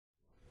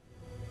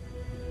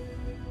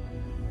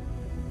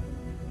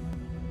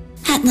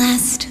At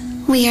last,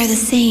 we are the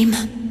same.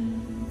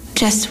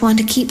 Just want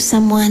to keep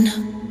someone.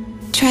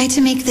 Try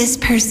to make this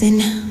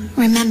person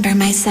remember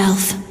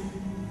myself.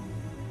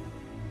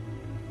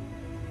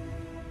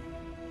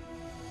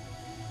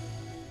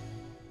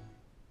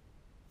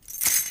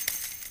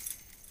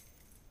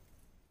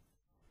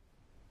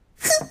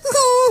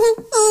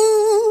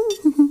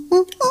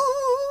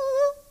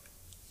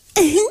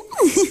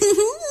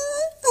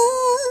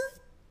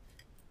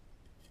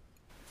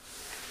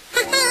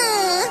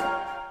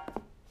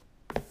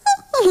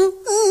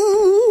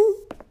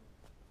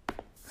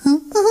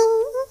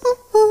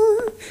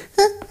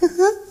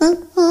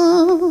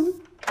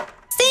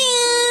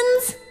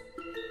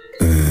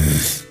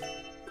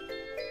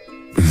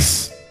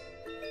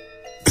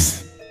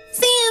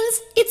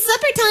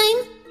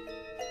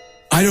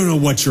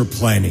 What you're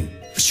planning,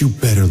 but you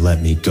better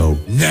let me go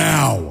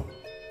now.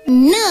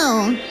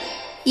 No,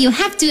 you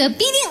have to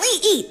obediently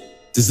eat.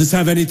 Does this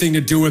have anything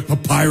to do with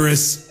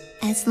Papyrus?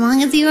 As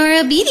long as you are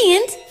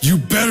obedient. You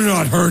better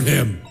not hurt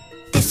him.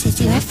 This is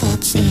your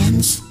fault,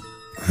 Sans.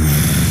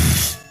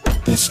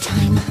 This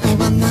time, I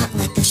will not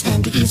let this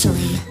end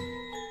easily.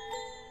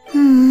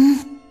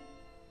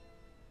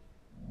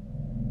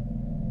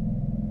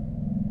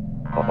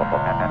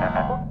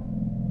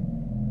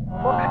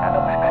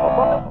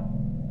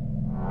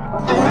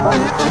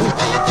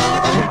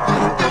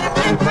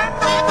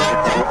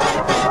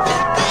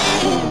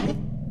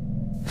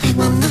 I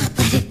will not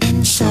let it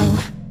end so.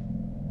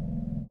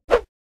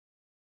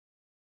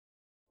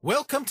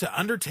 Welcome to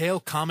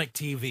Undertale Comic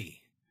TV.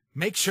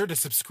 Make sure to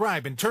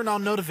subscribe and turn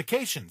on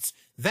notifications.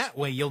 That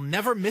way you'll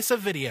never miss a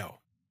video.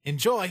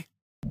 Enjoy.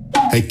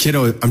 Hey,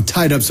 kiddo, I'm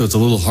tied up so it's a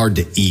little hard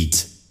to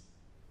eat.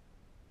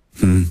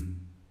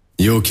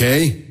 You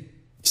okay? You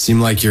seem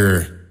like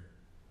you're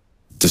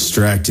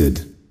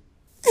distracted.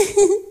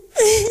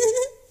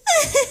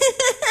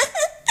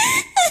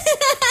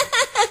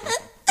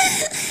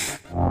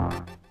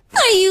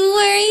 Are you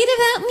worried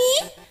about me?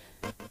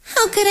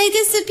 How could I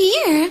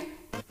disappear?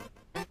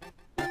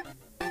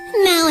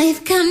 Now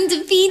I've come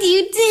to feed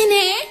you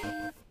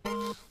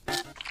dinner.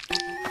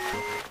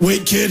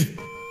 Wait, kid.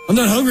 I'm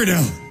not hungry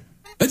now.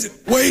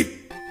 Wait.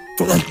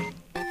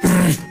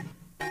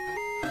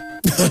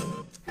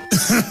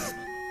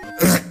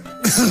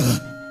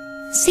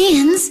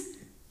 Sans,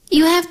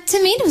 you have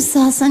tomato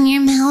sauce on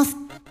your mouth.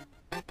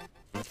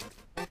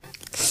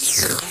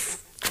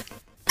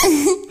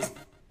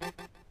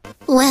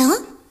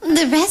 Well,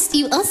 the rest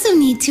you also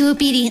need to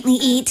obediently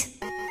eat.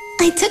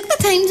 I took the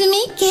time to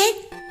make it.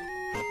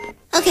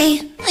 Okay,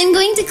 I'm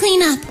going to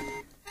clean up.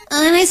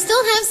 And I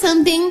still have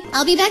something.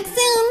 I'll be back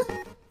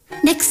soon.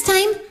 Next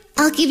time,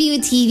 I'll give you a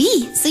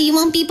TV so you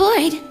won't be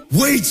bored.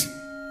 Wait!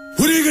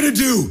 What are you gonna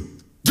do?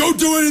 Don't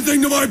do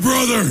anything to my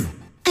brother!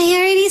 I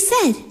already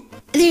said,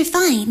 they're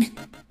fine.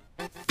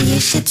 You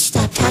should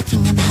stop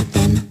talking about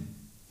them.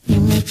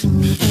 You're making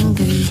me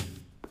angry.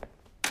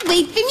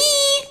 Wait for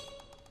me!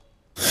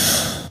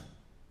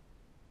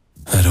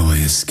 How do I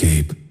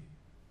escape?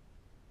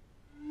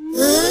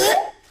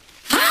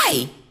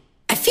 Hi!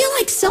 I feel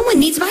like someone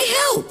needs my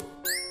help.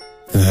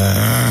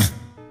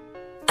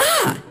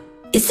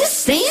 Is this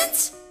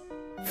Sans?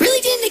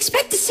 Really didn't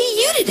expect to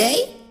see you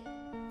today.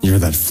 You're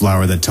that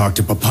flower that talked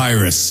to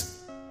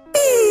Papyrus.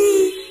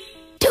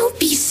 Don't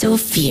be so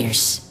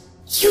fierce.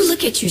 You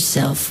look at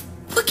yourself.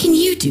 What can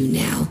you do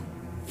now?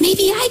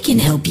 Maybe I can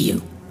help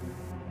you.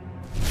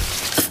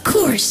 Of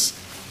course,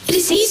 it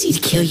is easy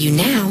to kill you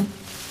now.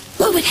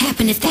 What would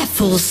happen if that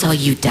fool saw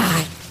you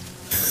die?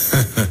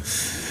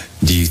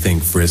 Do you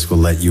think Frisk will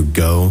let you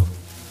go?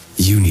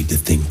 You need to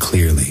think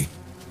clearly.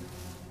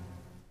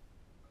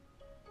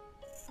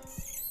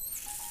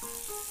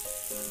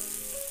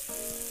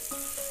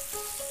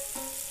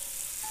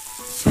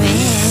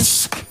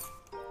 Frisk.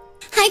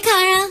 Hi,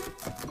 Chara.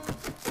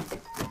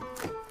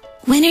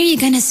 When are you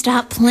gonna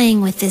stop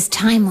playing with this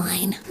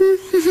timeline?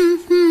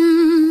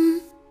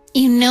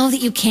 You know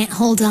that you can't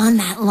hold on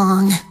that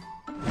long.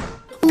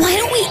 Why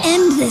don't we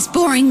end this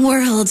boring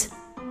world?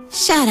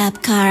 Shut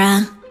up,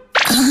 Chara.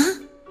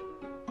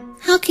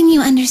 How can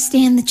you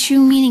understand the true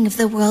meaning of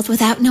the world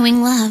without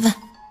knowing love?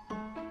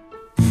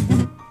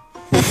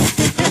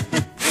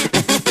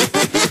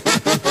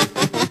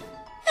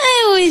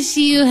 I wish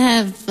you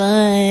have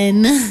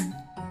fun.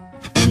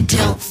 And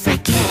don't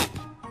forget,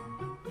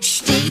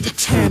 stay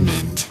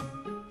determined.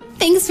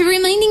 Thanks for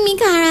reminding me,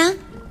 Chara.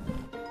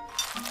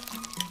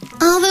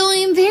 Although I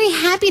am very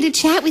happy to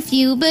chat with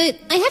you, but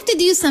I have to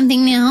do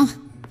something now.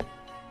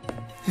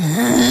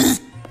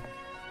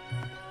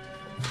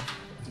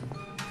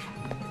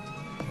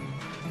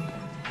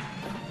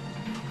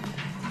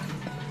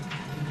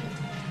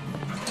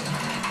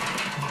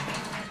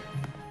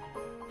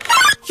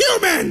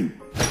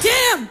 Human!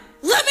 Damn!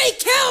 Let me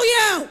kill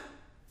you!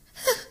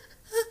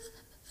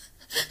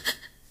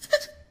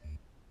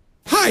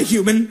 Hi,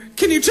 human.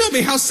 Can you tell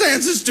me how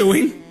Sans is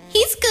doing?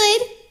 He's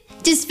good.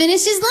 Just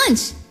finished his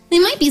lunch. They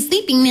might be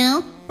sleeping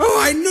now. Oh,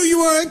 I knew you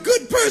were a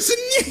good person.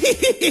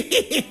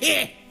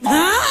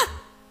 Huh?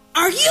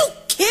 Are you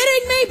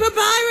kidding me,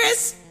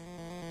 Papyrus?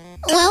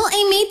 Well,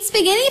 I made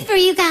spaghetti for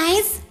you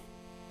guys.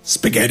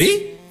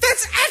 Spaghetti?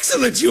 That's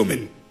excellent,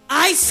 human!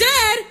 I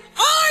said,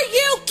 are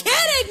you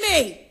kidding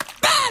me?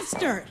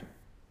 Bastard!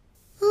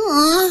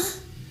 Aw,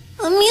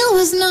 a meal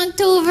was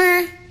knocked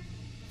over.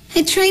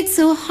 I tried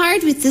so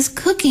hard with this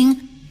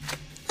cooking.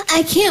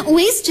 I can't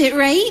waste it,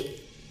 right?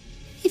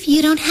 If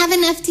you don't have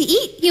enough to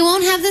eat, you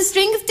won't have the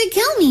strength to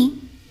kill me.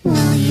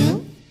 Will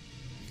you?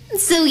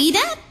 So eat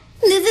up.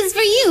 This is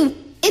for you.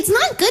 It's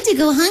not good to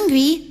go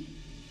hungry.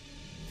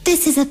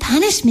 This is a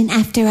punishment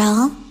after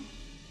all.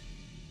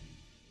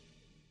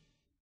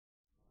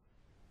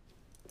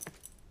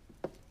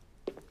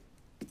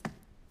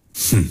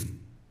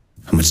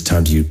 How much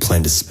time do you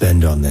plan to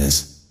spend on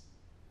this?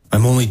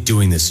 I'm only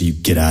doing this so you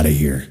get out of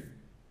here.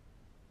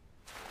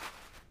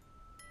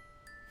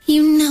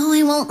 You know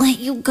I won't let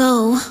you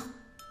go.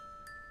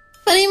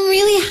 But I'm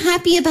really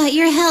happy about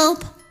your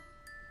help.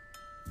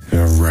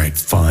 Alright,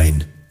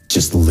 fine.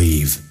 Just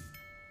leave.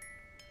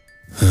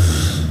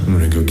 I'm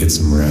gonna go get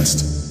some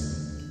rest.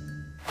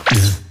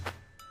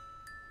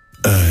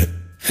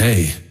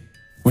 Hey,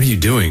 what are you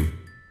doing?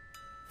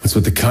 What's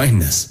with the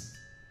kindness?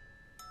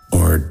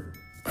 Or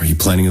are you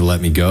planning to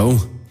let me go?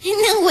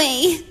 No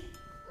way.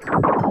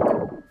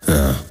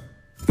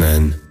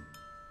 Then,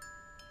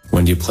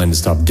 when do you plan to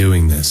stop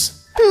doing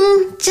this?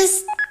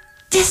 Just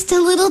a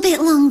little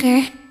bit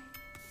longer.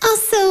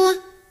 Also,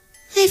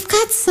 I've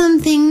got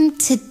something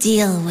to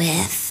deal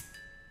with.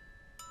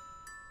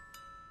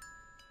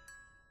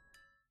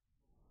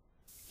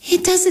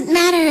 It doesn't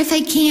matter if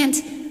I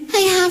can't. I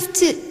have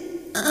to...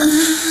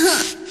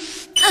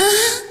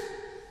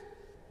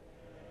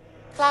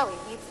 Flowey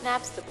needs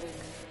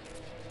Napstablook.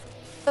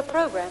 The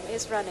program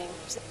is running.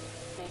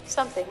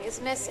 Something is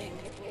missing.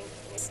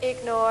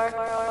 Ignore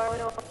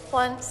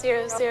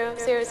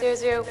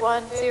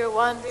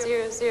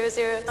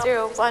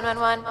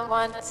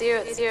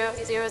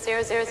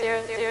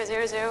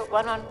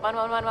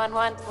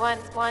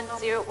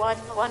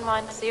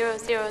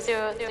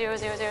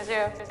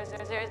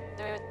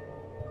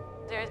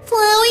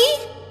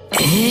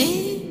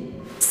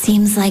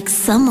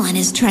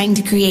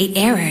 1000100010011111100110000000000000000000000000000000000000000000000000000000000000000000000000000000000000000000000000000000000000000000000000000000000000000000000000000000000000000000000000000000000000000000000000000000000000000000000000000000000000000000000000000000000000000000000000000000000000000000000000000000000000000000000000000000000000000000000000000000000000000000000000000000000000000000000ɔ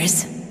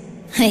errors.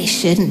 I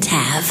shouldn't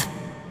have.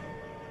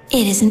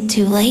 It isn't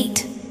too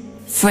late.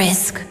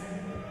 Frisk,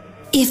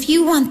 if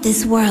you want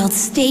this world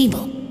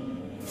stable,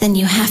 then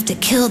you have to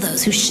kill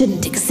those who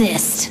shouldn't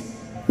exist.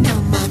 No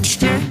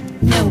monster,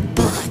 no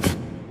bug.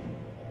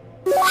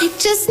 I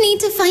just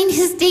need to find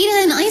his data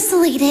and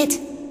isolate it.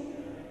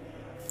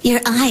 Your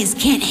eyes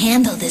can't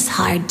handle this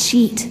hard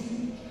cheat.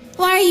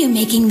 Why are you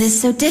making this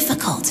so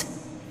difficult?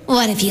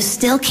 What if you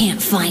still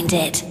can't find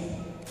it?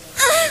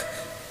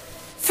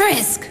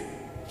 Frisk,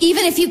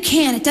 even if you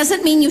can, it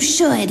doesn't mean you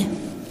should.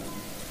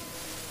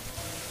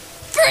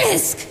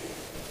 Frisk!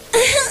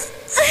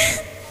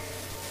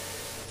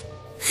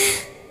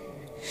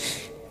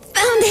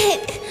 Found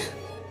it!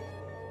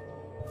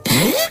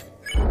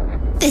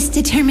 This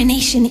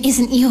determination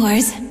isn't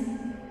yours.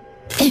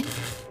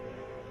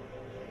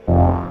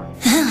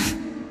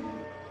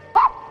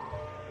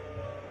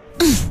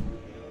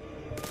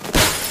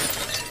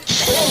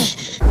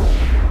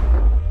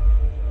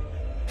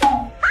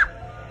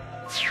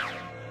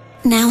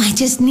 Now I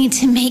just need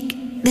to make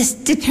this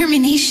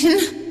determination.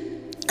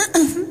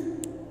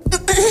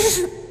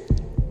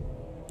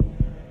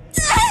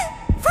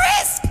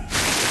 Frisk!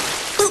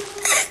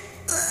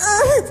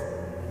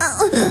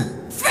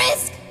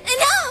 Frisk!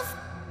 Enough!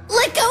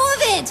 Let go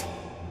of it!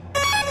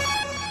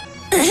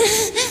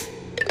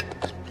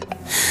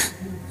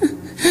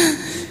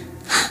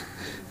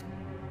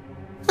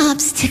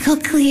 Obstacle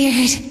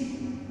cleared.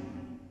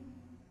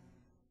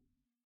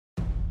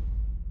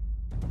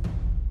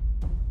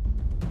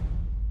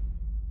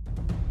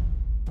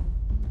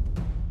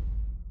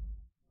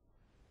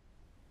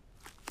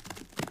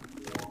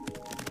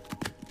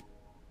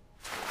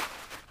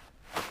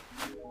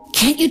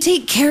 Can't you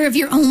take care of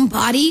your own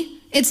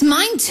body? It's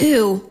mine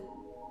too.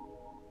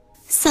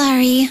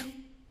 Sorry.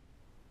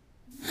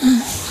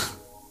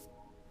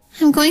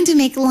 I'm going to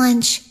make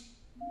lunch.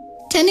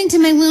 Tending to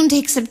my wound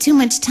takes up too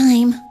much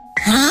time.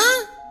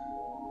 Huh?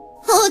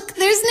 Look,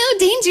 there's no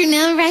danger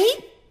now, right?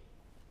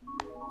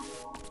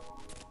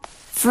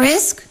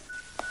 Frisk?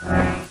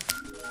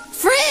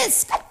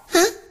 Frisk!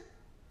 Huh?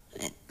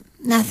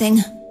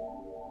 Nothing.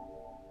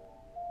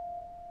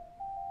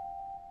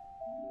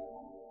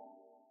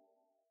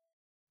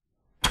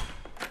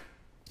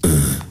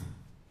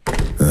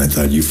 I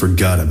thought you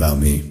forgot about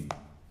me.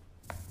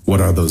 What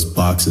are those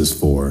boxes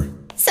for?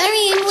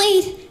 Sorry I'm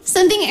late.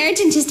 Something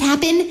urgent just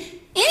happened.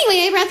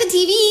 Anyway, I brought the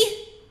TV.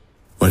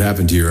 What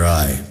happened to your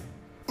eye?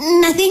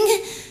 Nothing.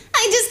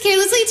 I just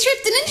carelessly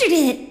tripped and injured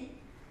it.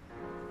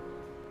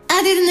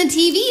 Other than the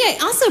TV, I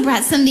also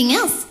brought something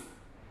else.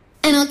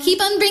 And I'll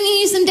keep on bringing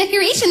you some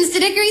decorations to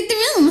decorate the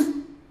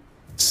room.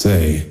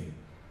 Say,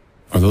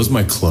 are those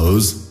my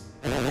clothes?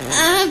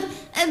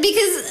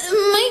 Because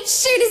my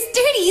shirt is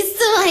dirty,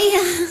 so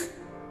I,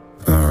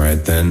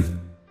 Alright then.